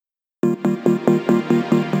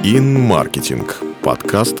Маркетинг.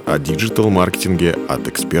 Подкаст о диджитал-маркетинге от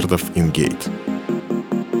экспертов InGate.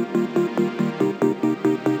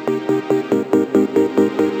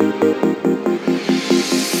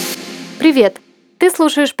 Привет! Ты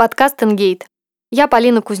слушаешь подкаст InGate. Я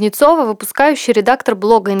Полина Кузнецова, выпускающий редактор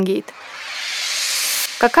блога InGate.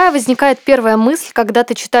 Какая возникает первая мысль, когда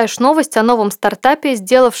ты читаешь новость о новом стартапе,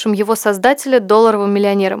 сделавшем его создателя долларовым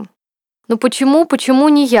миллионером? Ну почему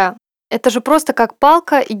не я? Это же просто как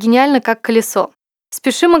палка и гениально как колесо.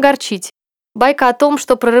 Спешим огорчить. Байка о том,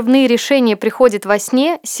 что прорывные решения приходят во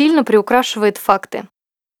сне, сильно приукрашивает факты.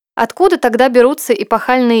 Откуда тогда берутся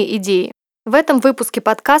эпохальные идеи? В этом выпуске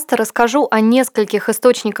подкаста расскажу о нескольких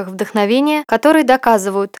источниках вдохновения, которые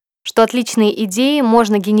доказывают, что отличные идеи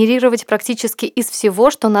можно генерировать практически из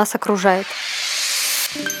всего, что нас окружает.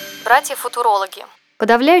 Братья-футурологи.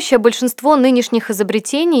 Подавляющее большинство нынешних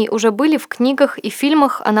изобретений уже были в книгах и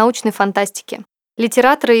фильмах о научной фантастике.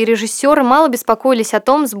 Литераторы и режиссеры мало беспокоились о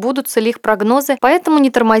том, сбудутся ли их прогнозы, поэтому не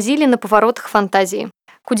тормозили на поворотах фантазии.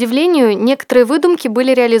 К удивлению, некоторые выдумки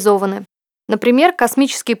были реализованы. Например,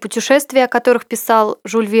 космические путешествия, о которых писал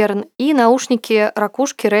Жюль Верн, и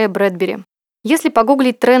наушники-ракушки Рэя Брэдбери. Если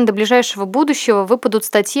погуглить тренды ближайшего будущего, выпадут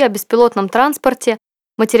статьи о беспилотном транспорте,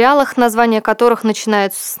 материалах, названия которых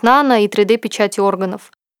начинаются с нано и 3D-печати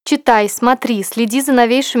органов. Читай, смотри, следи за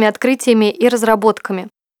новейшими открытиями и разработками.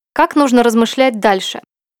 Как нужно размышлять дальше?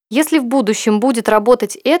 Если в будущем будет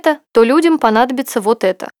работать это, то людям понадобится вот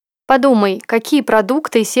это. Подумай, какие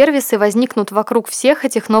продукты и сервисы возникнут вокруг всех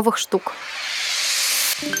этих новых штук.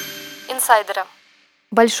 Инсайдеры.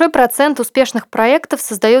 Большой процент успешных проектов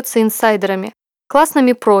создается инсайдерами,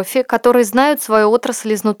 классными профи, которые знают свою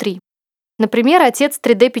отрасль изнутри. Например, отец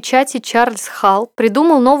 3D-печати Чарльз Халл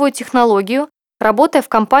придумал новую технологию, работая в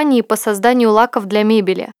компании по созданию лаков для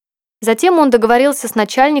мебели. Затем он договорился с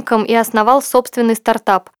начальником и основал собственный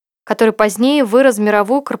стартап, который позднее вырос в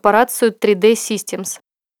мировую корпорацию 3D Systems.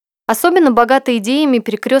 Особенно богаты идеями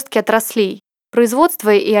перекрестки отраслей – производство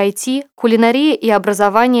и IT, кулинария и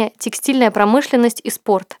образование, текстильная промышленность и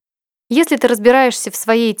спорт. Если ты разбираешься в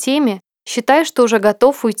своей теме, считай, что уже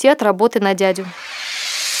готов уйти от работы на дядю.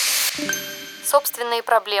 Собственные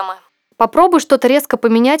проблемы. Попробуй что-то резко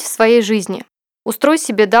поменять в своей жизни. Устрой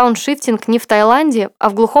себе дауншифтинг не в Таиланде, а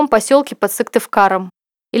в глухом поселке под Сыктывкаром.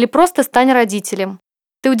 Или просто стань родителем.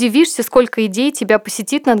 Ты удивишься, сколько идей тебя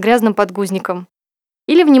посетит над грязным подгузником.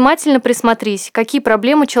 Или внимательно присмотрись, какие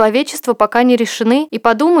проблемы человечества пока не решены, и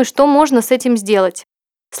подумай, что можно с этим сделать.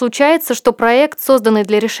 Случается, что проект, созданный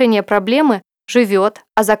для решения проблемы, живет,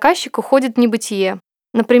 а заказчик уходит в небытие.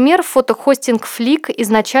 Например, фотохостинг Flick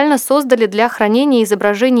изначально создали для хранения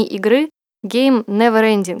изображений игры Game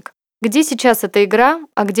Neverending. Где сейчас эта игра,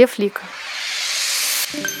 а где Flick?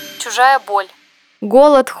 Чужая боль.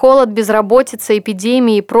 Голод, холод, безработица,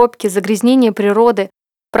 эпидемии, пробки, загрязнение природы.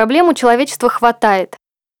 Проблем у человечества хватает.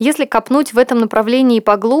 Если копнуть в этом направлении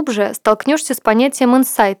поглубже, столкнешься с понятием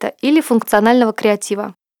инсайта или функционального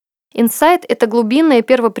креатива. Инсайт – это глубинная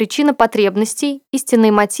первопричина потребностей,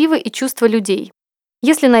 истинные мотивы и чувства людей.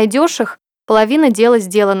 Если найдешь их, половина дела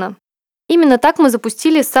сделана. Именно так мы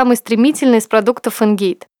запустили самый стремительный из продуктов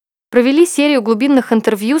InGate. Провели серию глубинных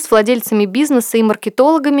интервью с владельцами бизнеса и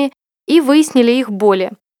маркетологами и выяснили их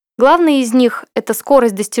боли. Главные из них – это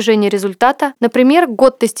скорость достижения результата, например,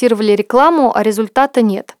 год тестировали рекламу, а результата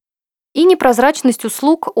нет. И непрозрачность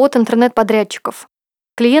услуг от интернет-подрядчиков.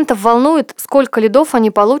 Клиентов волнует, сколько лидов они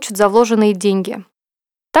получат за вложенные деньги.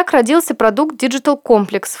 Так родился продукт Digital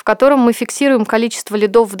Complex, в котором мы фиксируем количество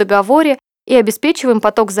лидов в договоре и обеспечиваем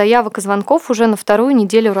поток заявок и звонков уже на вторую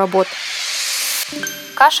неделю работы.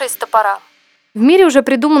 Каша из топора. В мире уже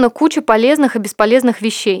придумана куча полезных и бесполезных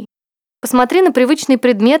вещей. Посмотри на привычные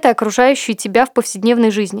предметы, окружающие тебя в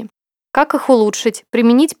повседневной жизни. Как их улучшить,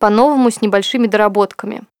 применить по-новому с небольшими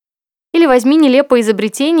доработками. Или возьми нелепое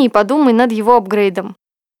изобретение и подумай над его апгрейдом.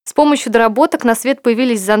 С помощью доработок на свет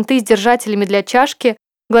появились зонты с держателями для чашки,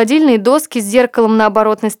 гладильные доски с зеркалом на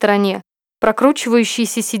оборотной стороне,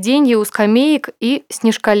 прокручивающиеся сиденья у скамеек и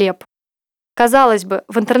снежколеп. Казалось бы,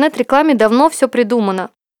 в интернет-рекламе давно все придумано.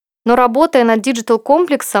 Но работая над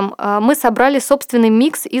диджитал-комплексом, мы собрали собственный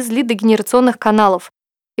микс из лидогенерационных каналов.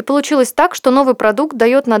 И получилось так, что новый продукт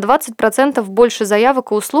дает на 20% больше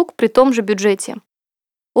заявок и услуг при том же бюджете.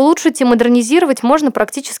 Улучшить и модернизировать можно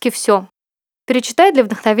практически все. Перечитай для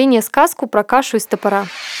вдохновения сказку про кашу из топора.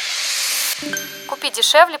 Купи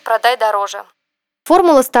дешевле, продай дороже.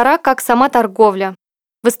 Формула стара, как сама торговля.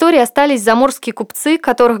 В истории остались заморские купцы,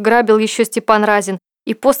 которых грабил еще Степан Разин,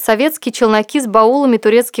 и постсоветские челноки с баулами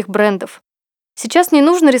турецких брендов. Сейчас не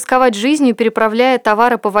нужно рисковать жизнью, переправляя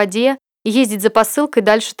товары по воде и ездить за посылкой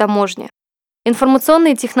дальше таможни.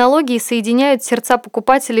 Информационные технологии соединяют сердца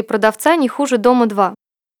покупателя и продавца не хуже Дома-2.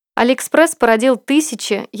 Алиэкспресс породил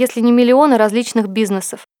тысячи, если не миллионы различных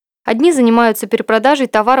бизнесов. Одни занимаются перепродажей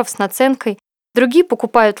товаров с наценкой, другие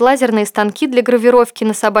покупают лазерные станки для гравировки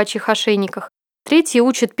на собачьих ошейниках, третьи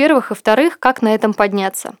учат первых и вторых, как на этом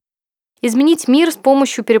подняться. Изменить мир с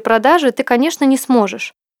помощью перепродажи ты, конечно, не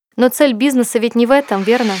сможешь. Но цель бизнеса ведь не в этом,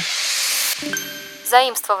 верно?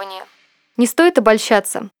 Заимствование. Не стоит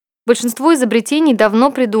обольщаться. Большинство изобретений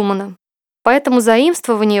давно придумано. Поэтому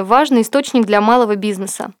заимствование – важный источник для малого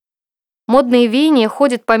бизнеса. Модные веяния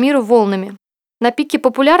ходят по миру волнами. На пике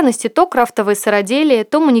популярности то крафтовые сыроделия,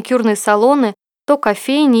 то маникюрные салоны, то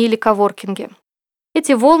кофейни или коворкинги.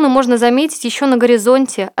 Эти волны можно заметить еще на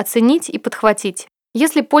горизонте, оценить и подхватить.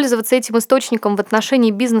 Если пользоваться этим источником в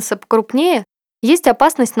отношении бизнеса покрупнее, есть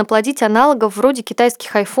опасность наплодить аналогов вроде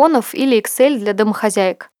китайских айфонов или Excel для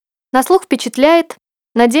домохозяек. На слух впечатляет,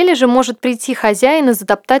 на деле же может прийти хозяин и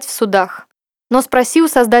затоптать в судах. Но спроси у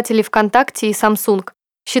создателей ВКонтакте и Samsung,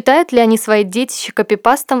 считают ли они свои детище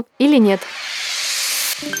копипастом или нет.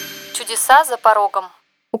 Чудеса за порогом.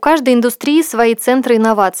 У каждой индустрии свои центры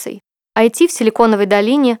инноваций. IT в Силиконовой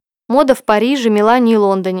долине, мода в Париже, Милане и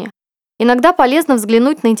Лондоне. Иногда полезно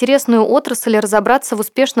взглянуть на интересную отрасль и разобраться в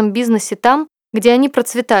успешном бизнесе там, где они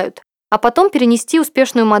процветают, а потом перенести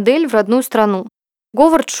успешную модель в родную страну.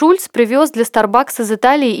 Говард Шульц привез для Starbucks из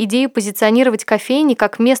Италии идею позиционировать кофейни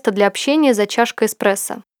как место для общения за чашкой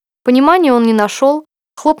эспрессо. Понимания он не нашел,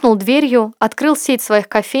 хлопнул дверью, открыл сеть своих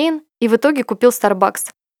кофеен и в итоге купил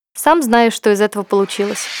Starbucks. Сам знаешь, что из этого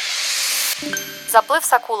получилось. Заплыв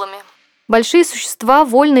с акулами. Большие существа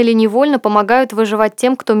вольно или невольно помогают выживать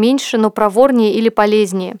тем, кто меньше, но проворнее или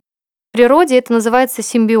полезнее. В природе это называется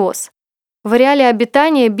симбиоз. В ареале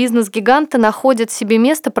обитания бизнес-гиганты находят себе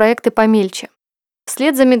место проекты помельче.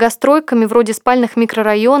 Вслед за мегастройками вроде спальных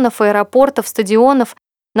микрорайонов, аэропортов, стадионов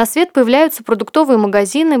на свет появляются продуктовые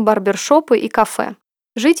магазины, барбершопы и кафе.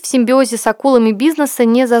 Жить в симбиозе с акулами бизнеса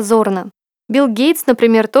не зазорно. Билл Гейтс,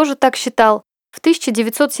 например, тоже так считал. В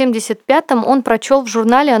 1975-м он прочел в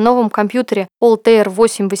журнале о новом компьютере Altair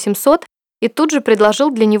 8800 и тут же предложил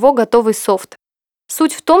для него готовый софт.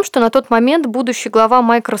 Суть в том, что на тот момент будущий глава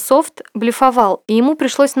Microsoft блефовал, и ему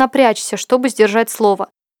пришлось напрячься, чтобы сдержать слово.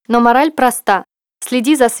 Но мораль проста.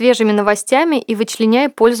 Следи за свежими новостями и вычленяй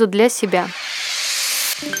пользу для себя.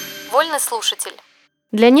 Вольный слушатель.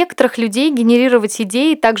 Для некоторых людей генерировать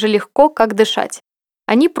идеи так же легко, как дышать.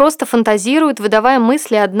 Они просто фантазируют, выдавая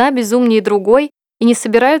мысли одна безумнее другой, и не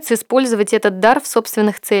собираются использовать этот дар в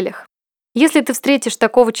собственных целях. Если ты встретишь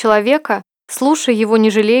такого человека, слушай его,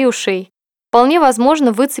 не жалей ушей. Вполне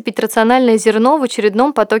возможно выцепить рациональное зерно в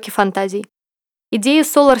очередном потоке фантазий. Идею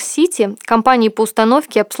Solar City, компании по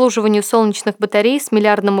установке и обслуживанию солнечных батарей с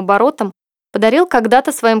миллиардным оборотом, подарил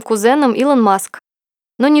когда-то своим кузенам Илон Маск.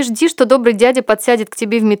 Но не жди, что добрый дядя подсядет к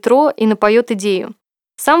тебе в метро и напоет идею.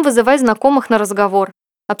 Сам вызывай знакомых на разговор.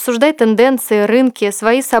 Обсуждай тенденции, рынки,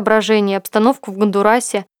 свои соображения, обстановку в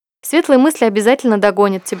Гондурасе. Светлые мысли обязательно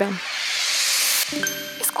догонят тебя.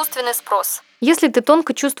 Искусственный спрос. Если ты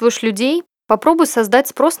тонко чувствуешь людей, попробуй создать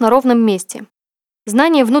спрос на ровном месте.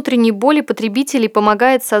 Знание внутренней боли потребителей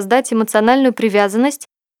помогает создать эмоциональную привязанность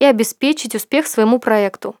и обеспечить успех своему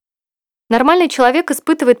проекту. Нормальный человек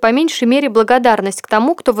испытывает по меньшей мере благодарность к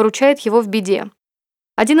тому, кто выручает его в беде.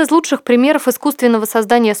 Один из лучших примеров искусственного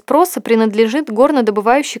создания спроса принадлежит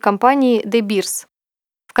горнодобывающей компании De Beers.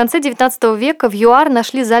 В конце XIX века в ЮАР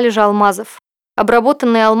нашли залежи алмазов.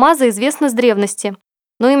 Обработанные алмазы известны с древности,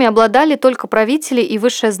 но ими обладали только правители и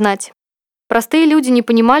высшая знать. Простые люди не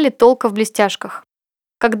понимали толка в блестяшках.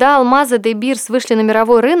 Когда алмазы De Beers вышли на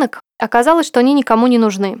мировой рынок, оказалось, что они никому не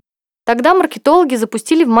нужны. Тогда маркетологи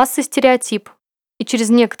запустили в массы стереотип, и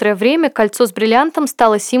через некоторое время кольцо с бриллиантом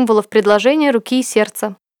стало символом предложения руки и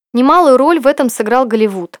сердца. Немалую роль в этом сыграл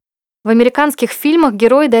Голливуд. В американских фильмах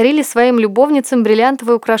герои дарили своим любовницам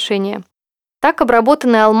бриллиантовые украшения. Так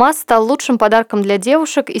обработанный алмаз стал лучшим подарком для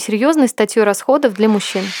девушек и серьезной статьей расходов для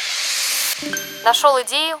мужчин. Нашел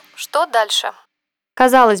идею, что дальше?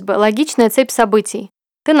 Казалось бы, логичная цепь событий.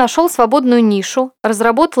 Ты нашел свободную нишу,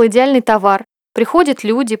 разработал идеальный товар, приходят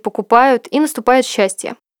люди, покупают, и наступает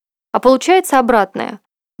счастье. А получается обратное.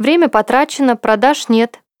 Время потрачено, продаж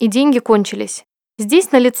нет, и деньги кончились.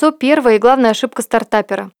 Здесь налицо первая и главная ошибка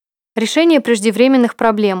стартапера. Решение преждевременных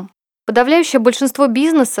проблем. Подавляющее большинство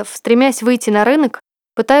бизнесов, стремясь выйти на рынок,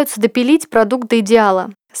 пытаются допилить продукт до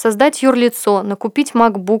идеала, создать юрлицо, накупить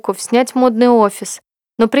макбуков, снять модный офис.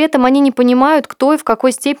 Но при этом они не понимают, кто и в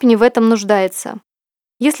какой степени в этом нуждается.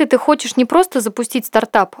 Если ты хочешь не просто запустить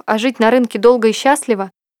стартап, а жить на рынке долго и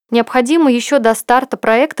счастливо, необходимо еще до старта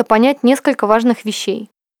проекта понять несколько важных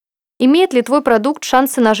вещей. Имеет ли твой продукт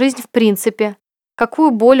шансы на жизнь в принципе? Какую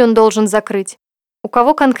боль он должен закрыть? У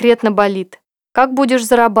кого конкретно болит? Как будешь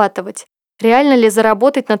зарабатывать? Реально ли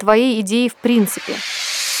заработать на твоей идее в принципе?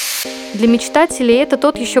 Для мечтателей это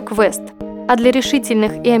тот еще квест. А для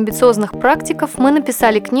решительных и амбициозных практиков мы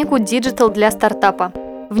написали книгу «Диджитал для стартапа».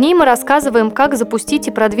 В ней мы рассказываем, как запустить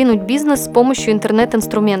и продвинуть бизнес с помощью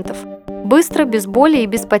интернет-инструментов. Быстро, без боли и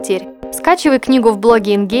без потерь. Скачивай книгу в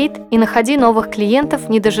блоге InGate и находи новых клиентов,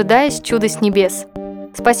 не дожидаясь чуда с небес.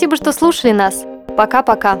 Спасибо, что слушали нас.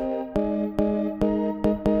 Пока-пока.